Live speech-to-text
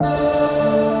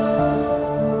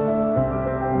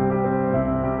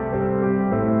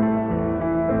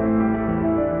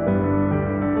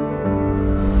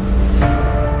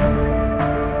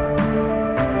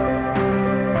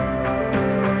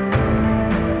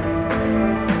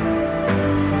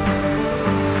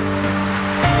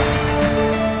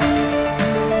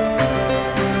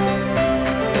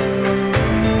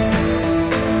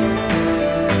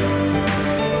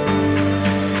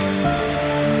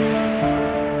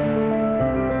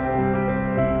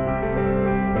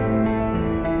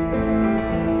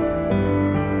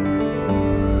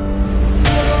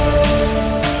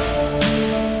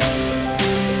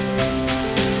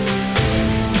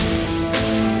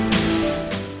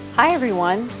Hi,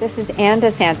 everyone. This is Ann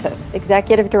DeSantis,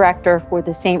 Executive Director for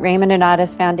the St. Raymond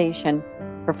Nonnatus Foundation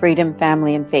for Freedom,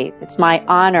 Family, and Faith. It's my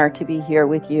honor to be here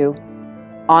with you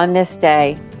on this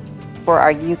day for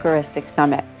our Eucharistic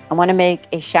Summit. I want to make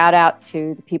a shout out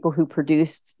to the people who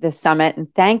produced this summit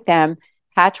and thank them,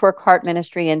 Patchwork Heart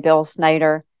Ministry and Bill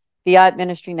Snyder, Fiat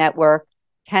Ministry Network,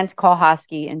 Kent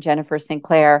Kolhosky and Jennifer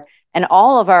Sinclair, and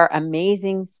all of our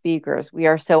amazing speakers. We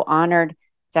are so honored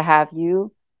to have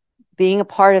you being a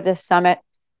part of this summit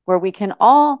where we can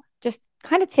all just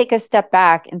kind of take a step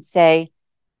back and say,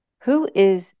 who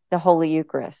is the Holy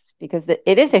Eucharist? Because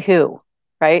it is a who,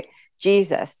 right?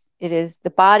 Jesus. It is the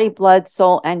body, blood,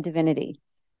 soul, and divinity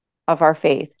of our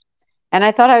faith. And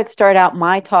I thought I would start out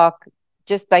my talk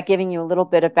just by giving you a little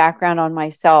bit of background on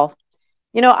myself.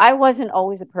 You know, I wasn't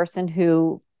always a person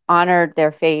who honored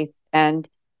their faith, and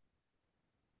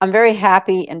I'm very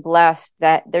happy and blessed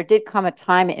that there did come a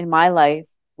time in my life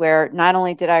where not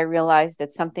only did I realize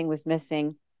that something was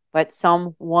missing, but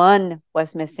someone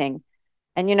was missing.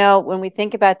 And, you know, when we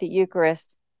think about the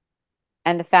Eucharist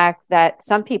and the fact that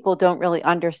some people don't really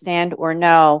understand or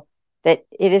know that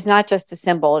it is not just a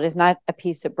symbol, it is not a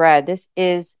piece of bread. This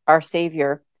is our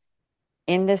Savior.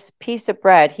 In this piece of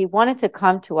bread, he wanted to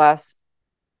come to us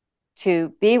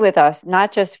to be with us,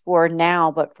 not just for now,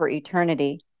 but for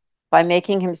eternity, by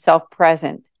making himself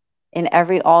present in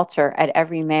every altar at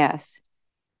every Mass.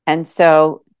 And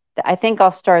so I think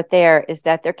I'll start there, is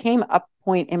that there came a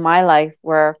point in my life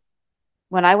where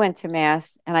when I went to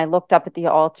Mass and I looked up at the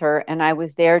altar and I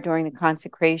was there during the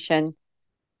consecration,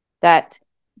 that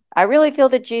I really feel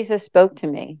that Jesus spoke to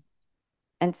me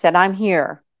and said, I'm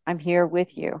here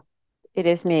with you. It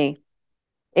is me.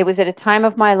 It was at a time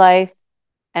of my life,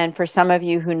 and for some of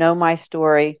you who know my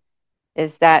story,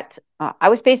 is that I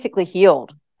was basically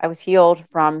healed. I was healed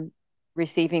from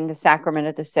receiving the sacrament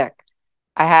of the sick.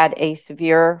 I had a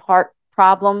severe heart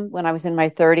problem when I was in my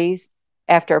 30s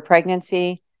after a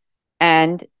pregnancy,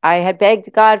 and I had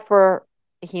begged God for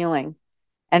healing.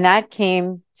 And that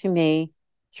came to me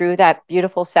through that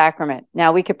beautiful sacrament.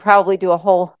 Now, we could probably do a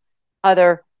whole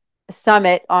other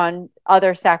summit on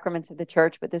other sacraments of the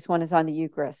church, but this one is on the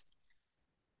Eucharist.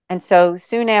 And so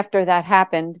soon after that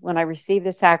happened, when I received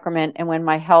the sacrament and when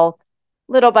my health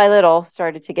little by little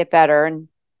started to get better, and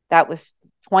that was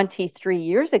 23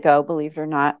 years ago, believe it or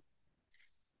not,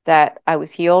 that I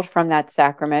was healed from that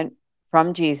sacrament,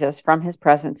 from Jesus, from his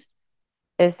presence,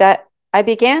 is that I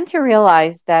began to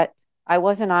realize that I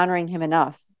wasn't honoring him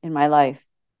enough in my life.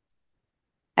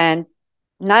 And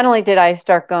not only did I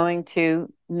start going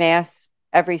to Mass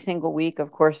every single week,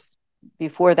 of course,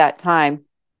 before that time,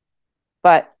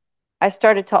 but I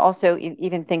started to also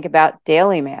even think about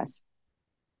daily Mass.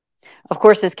 Of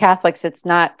course, as Catholics, it's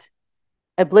not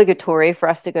obligatory for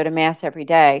us to go to Mass every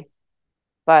day,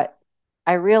 but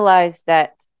I realized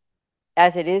that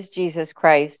as it is Jesus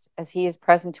Christ, as he is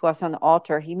present to us on the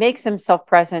altar, he makes himself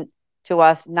present to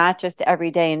us, not just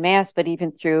every day in Mass, but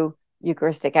even through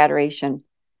Eucharistic adoration.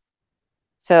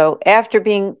 So after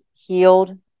being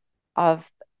healed of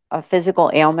a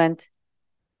physical ailment,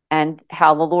 and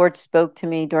how the Lord spoke to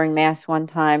me during Mass one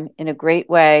time in a great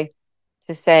way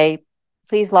to say,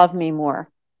 please love me more.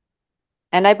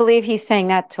 And I believe he's saying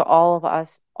that to all of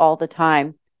us all the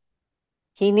time.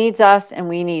 He needs us and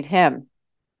we need him.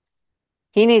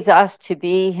 He needs us to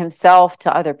be himself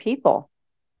to other people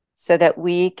so that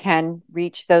we can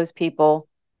reach those people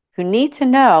who need to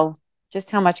know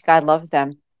just how much God loves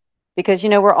them. Because, you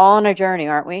know, we're all on a journey,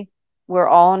 aren't we? We're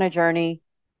all on a journey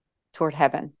toward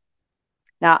heaven.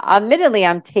 Now, admittedly,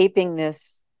 I'm taping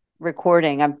this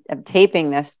recording. I'm taping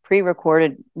this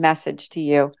pre-recorded message to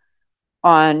you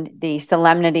on the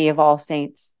Solemnity of All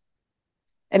Saints.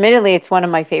 Admittedly, it's one of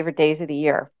my favorite days of the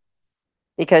year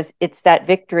because it's that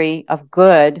victory of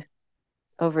good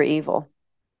over evil.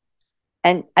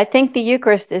 And I think the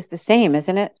Eucharist is the same,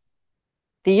 isn't it?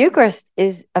 The Eucharist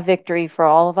is a victory for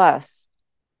all of us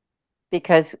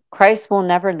because Christ will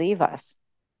never leave us.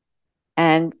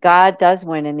 And God does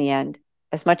win in the end.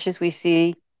 As much as we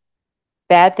see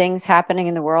bad things happening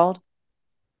in the world,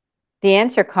 the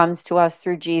answer comes to us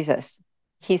through Jesus.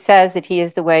 He says that he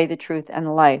is the way, the truth, and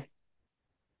the life.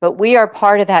 But we are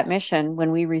part of that mission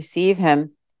when we receive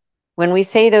him. When we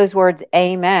say those words,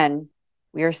 amen,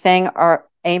 we are saying our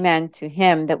amen to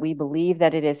him, that we believe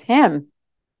that it is him.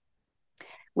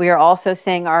 We are also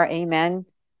saying our amen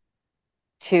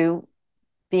to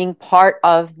being part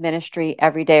of ministry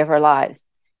every day of our lives.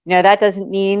 You know, that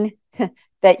doesn't mean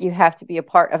that you have to be a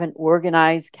part of an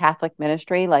organized Catholic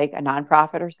ministry like a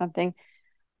nonprofit or something,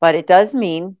 but it does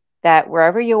mean that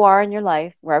wherever you are in your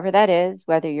life, wherever that is,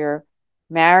 whether you're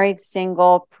married,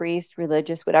 single, priest,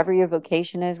 religious, whatever your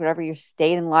vocation is, whatever your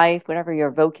state in life, whatever your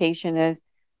vocation is,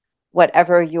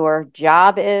 whatever your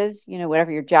job is,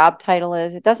 whatever your job title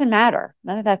is, it doesn't matter.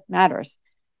 None of that matters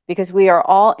because we are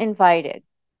all invited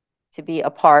to be a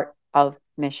part of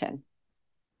mission.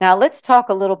 Now, let's talk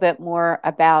a little bit more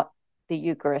about the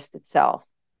Eucharist itself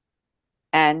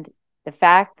and the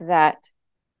fact that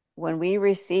when we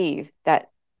receive that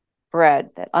bread,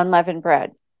 that unleavened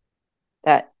bread,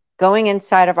 that going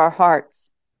inside of our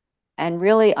hearts and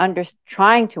really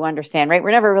trying to understand, right?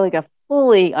 We're never really going to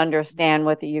fully understand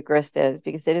what the Eucharist is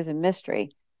because it is a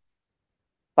mystery.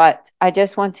 But I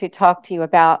just want to talk to you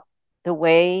about the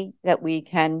way that we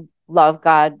can love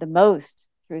God the most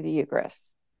through the Eucharist.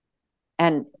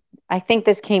 And I think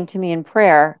this came to me in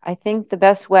prayer. I think the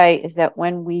best way is that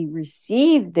when we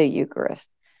receive the Eucharist,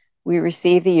 we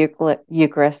receive the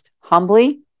Eucharist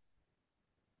humbly.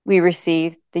 We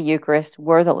receive the Eucharist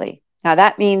worthily. Now,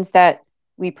 that means that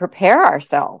we prepare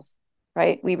ourselves,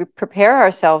 right? We prepare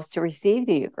ourselves to receive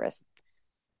the Eucharist.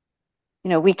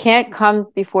 We can't come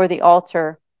before the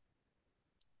altar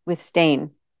with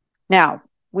stain. Now,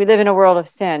 we live in a world of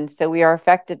sin, so we are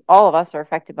affected, all of us are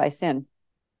affected by sin.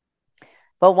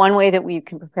 But one way that we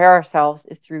can prepare ourselves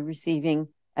is through receiving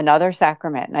another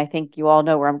sacrament. And I think you all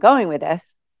know where I'm going with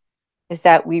this, is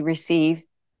that we receive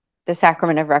the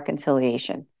sacrament of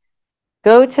reconciliation.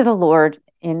 Go to the Lord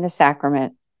in the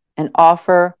sacrament and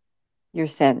offer your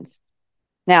sins.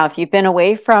 Now, if you've been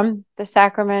away from the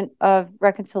sacrament of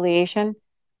reconciliation,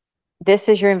 this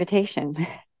is your invitation.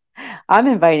 I'm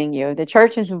inviting you. The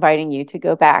church is inviting you to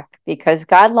go back because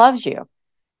God loves you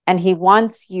and he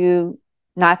wants you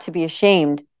not to be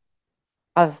ashamed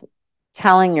of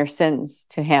telling your sins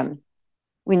to him.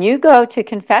 When you go to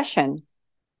confession,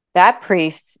 that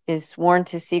priest is sworn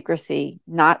to secrecy,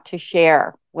 not to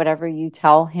share whatever you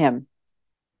tell him.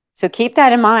 So keep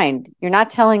that in mind. You're not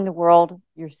telling the world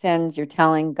your sins. You're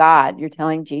telling God. You're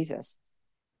telling Jesus.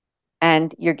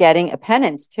 And you're getting a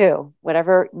penance too.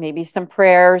 Whatever, maybe some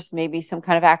prayers, maybe some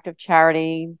kind of act of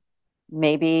charity,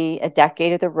 maybe a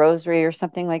decade of the rosary or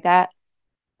something like that.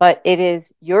 But it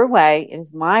is your way, it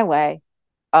is my way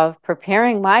of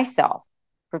preparing myself,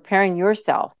 preparing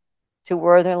yourself to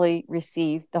worthily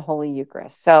receive the Holy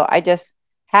Eucharist. So I just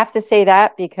have to say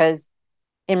that because,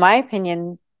 in my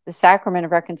opinion, the sacrament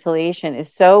of reconciliation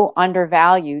is so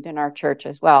undervalued in our church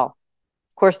as well.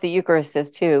 Of course, the Eucharist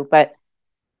is too, but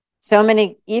so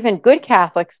many, even good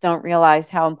Catholics, don't realize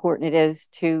how important it is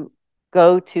to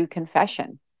go to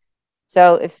confession.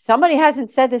 So if somebody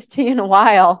hasn't said this to you in a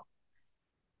while,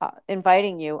 I'm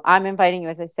inviting you,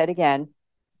 as I said again,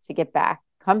 to get back,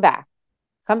 come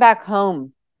back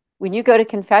home. When you go to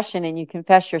confession and you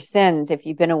confess your sins, if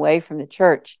you've been away from the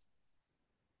church,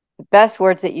 the best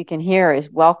words that you can hear is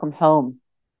welcome home.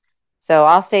 So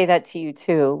I'll say that to you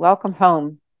too. Welcome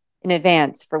home in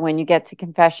advance for when you get to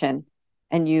confession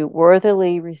and you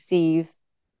worthily receive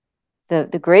the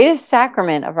greatest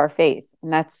sacrament of our faith,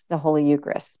 and that's the Holy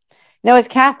Eucharist. As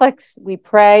Catholics, we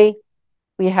pray,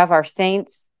 we have our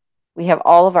saints, we have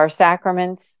all of our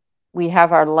sacraments, we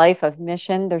have our life of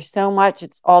mission. There's so much,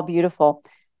 it's all beautiful.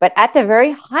 But at the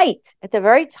very height, at the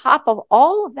very top of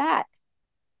all of that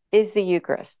is the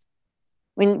Eucharist.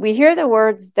 When we hear the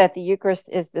words that the Eucharist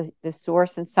is the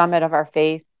source and summit of our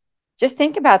faith, just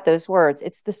think about those words.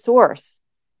 It's the source.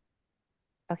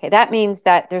 Okay, that means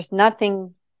that there's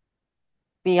nothing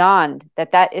beyond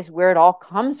that. That is where it all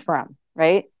comes from,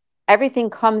 right? Everything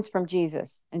comes from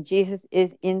Jesus, and Jesus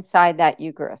is inside that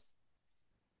Eucharist.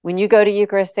 When you go to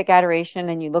Eucharistic adoration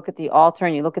and you look at the altar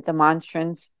and you look at the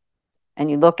monstrance and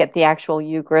you look at the actual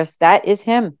Eucharist, that is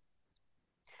him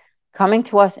coming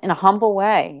to us in a humble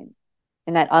way,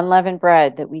 in that unleavened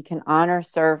bread that we can honor,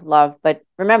 serve, love. But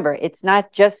remember, it's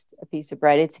not just a piece of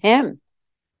bread, it's him.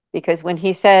 Because when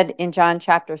he said in John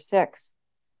chapter 6,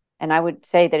 and I would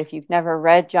say that if you've never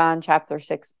read John chapter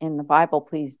 6 in the Bible,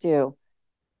 please do.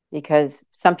 Because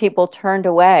some people turned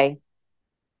away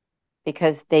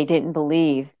because they didn't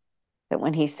believe that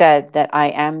when he said that I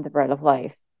am the bread of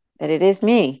life, that it is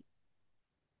me.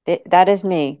 That is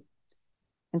me.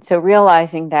 And so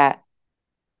realizing that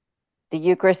the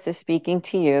Eucharist is speaking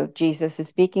to you, Jesus is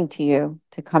speaking to you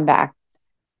to come back.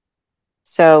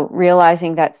 So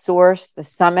realizing that source, the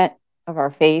summit of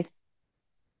our faith,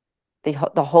 the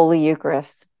Holy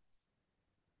Eucharist,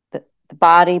 the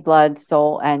body, blood,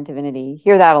 soul, and divinity. You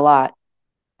hear that a lot,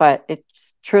 but it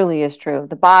truly is true.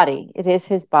 The body, it is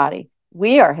his body.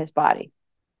 We are his body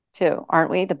too,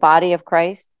 aren't we? The body of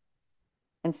Christ.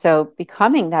 And so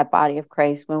becoming that body of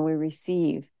Christ when we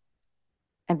receive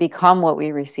and become what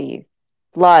we receive.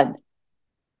 Blood,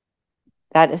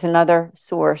 that is another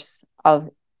source of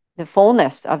the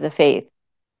fullness of the faith.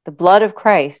 The blood of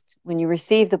Christ, when you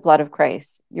receive the blood of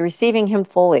Christ, you're receiving him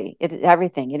fully. It is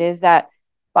everything. It is that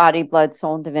body, blood,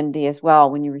 soul, and divinity as well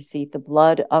when you receive the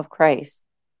blood of Christ,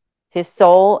 his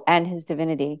soul and his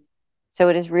divinity. So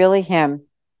it is really him.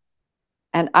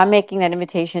 And I'm making that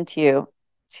invitation to you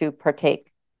to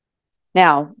partake.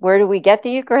 Now, where do we get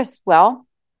the Eucharist? Well,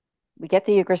 we get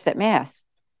the Eucharist at Mass.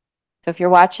 So if you're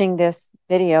watching this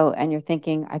video and you're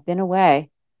thinking, I've been away,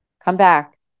 come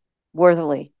back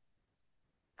worthily.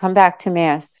 Come back to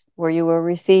Mass, where you will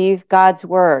receive God's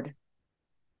word,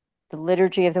 the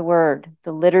liturgy of the word,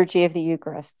 the liturgy of the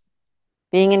Eucharist,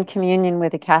 being in communion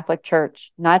with the Catholic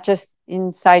Church, not just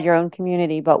inside your own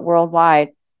community, but worldwide.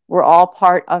 We're all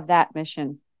part of that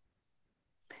mission.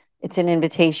 It's an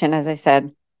invitation, as I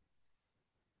said.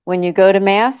 When you go to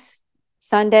Mass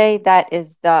Sunday, that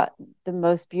is the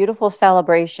most beautiful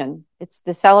celebration. It's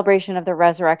the celebration of the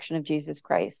resurrection of Jesus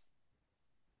Christ.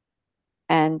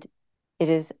 And it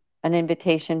is an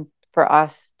invitation for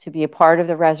us to be a part of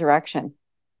the resurrection.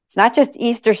 It's not just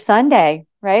Easter Sunday,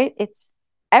 right? It's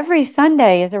every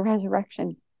Sunday is a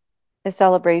resurrection, a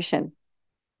celebration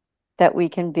that we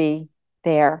can be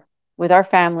there with our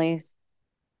families,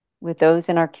 with those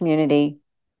in our community,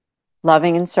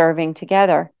 loving and serving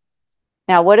together.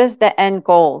 Now, what is the end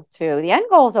goal too? The end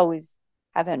goal is always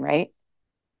heaven, right?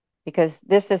 Because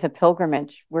this is a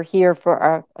pilgrimage. We're here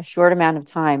for a short amount of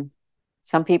time.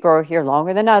 Some people are here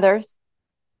longer than others,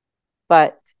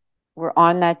 but we're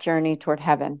on that journey toward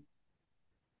heaven.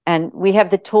 And we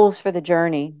have the tools for the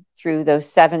journey through those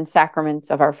 7 sacraments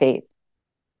of our faith.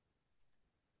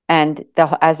 And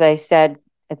as I said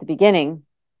at the beginning,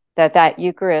 that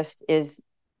Eucharist is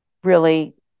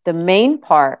really the main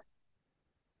part,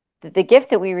 the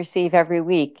gift that we receive every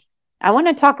week. I want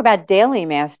to talk about daily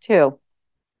Mass too.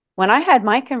 When I had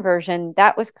my conversion,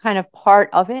 that was kind of part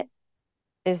of it,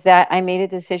 is that I made a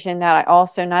decision that I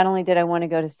also, not only did I want to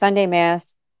go to Sunday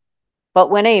Mass, but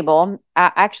when able,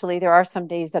 actually, there are some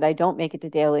days that I don't make it to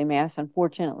daily Mass,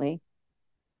 unfortunately.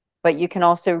 But you can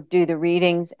also do the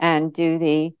readings and do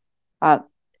the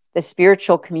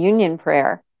spiritual communion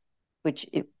prayer, which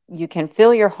you can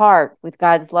fill your heart with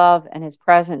God's love and his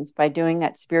presence by doing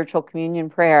that spiritual communion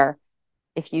prayer.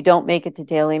 If you don't make it to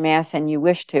daily Mass and you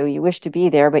wish to be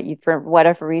there, but for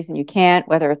whatever reason you can't,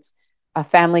 whether it's a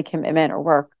family commitment or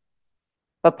work.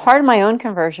 But part of my own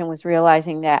conversion was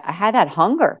realizing that I had that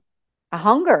hunger, a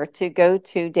hunger to go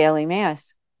to daily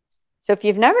Mass. So if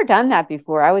you've never done that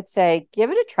before, I would say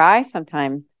give it a try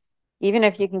sometime, even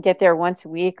if you can get there once a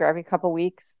week or every couple of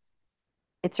weeks.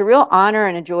 It's a real honor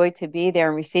and a joy to be there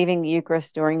and receiving the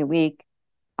Eucharist during the week.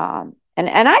 And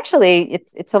actually,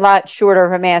 it's a lot shorter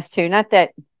of a Mass too. Not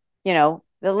that, the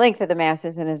length of the Mass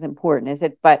isn't as important, is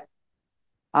it? But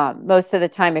most of the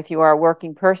time, if you are a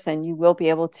working person, you will be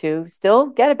able to still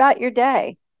get about your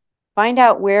day. Find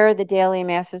out where the daily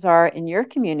Masses are in your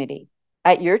community,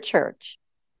 at your church,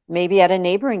 maybe at a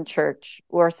neighboring church,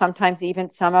 or sometimes even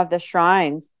some of the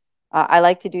shrines. I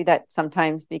like to do that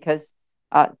sometimes because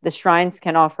the shrines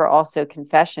can offer also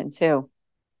confession too.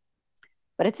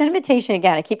 But it's an invitation.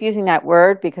 Again, I keep using that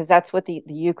word because that's what the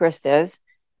Eucharist is.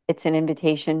 It's an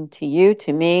invitation to you,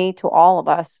 to me, to all of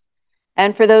us.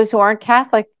 And for those who aren't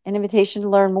Catholic, an invitation to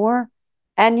learn more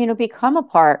and, become a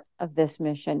part of this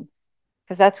mission,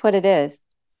 because that's what it is.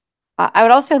 I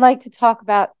would also like to talk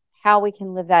about how we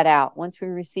can live that out once we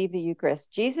receive the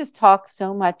Eucharist. Jesus talks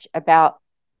so much about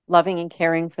loving and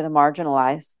caring for the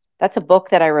marginalized. That's a book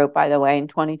that I wrote, by the way, in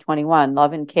 2021,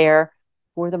 Love and Care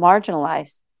for the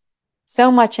Marginalized.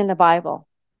 So much in the Bible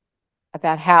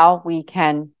about how we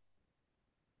can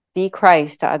be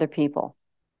Christ to other people.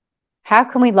 How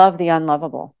can we love the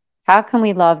unlovable? How can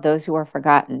we love those who are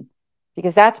forgotten?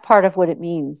 Because that's part of what it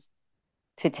means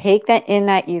to take that in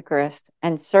that Eucharist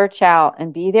and search out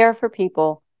and be there for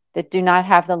people that do not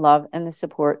have the love and the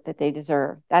support that they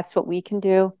deserve. That's what we can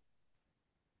do.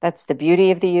 That's the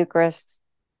beauty of the Eucharist.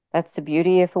 That's the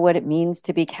beauty of what it means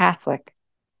to be Catholic,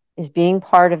 is being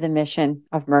part of the mission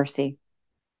of mercy.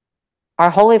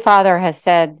 Our Holy Father has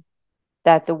said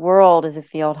that the world is a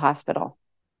field hospital,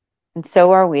 and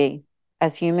so are we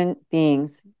as human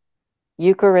beings,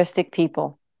 Eucharistic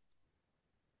people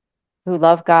who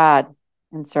love God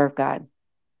and serve God.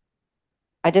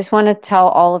 I just want to tell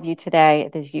all of you today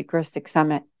at this Eucharistic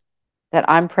Summit that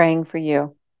I'm praying for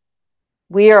you.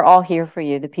 We are all here for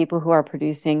you, the people who are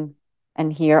producing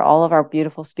and hear all of our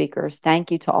beautiful speakers.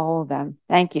 Thank you to all of them.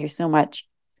 Thank you so much.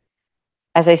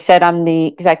 As I said, I'm the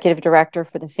executive director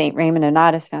for the St. Raymond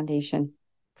Nonnatus Foundation.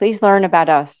 Please learn about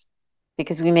us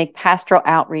because we make pastoral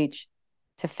outreach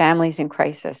to families in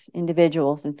crisis,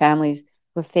 individuals and families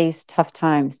who have faced tough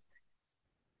times.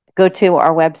 go to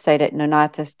our website at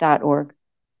nonatus.org.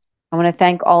 I want to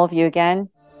thank all of you again.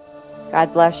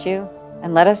 God bless you,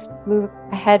 and let us move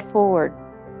ahead forward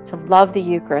to love the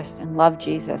Eucharist and love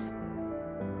Jesus.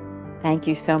 Thank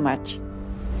you so much.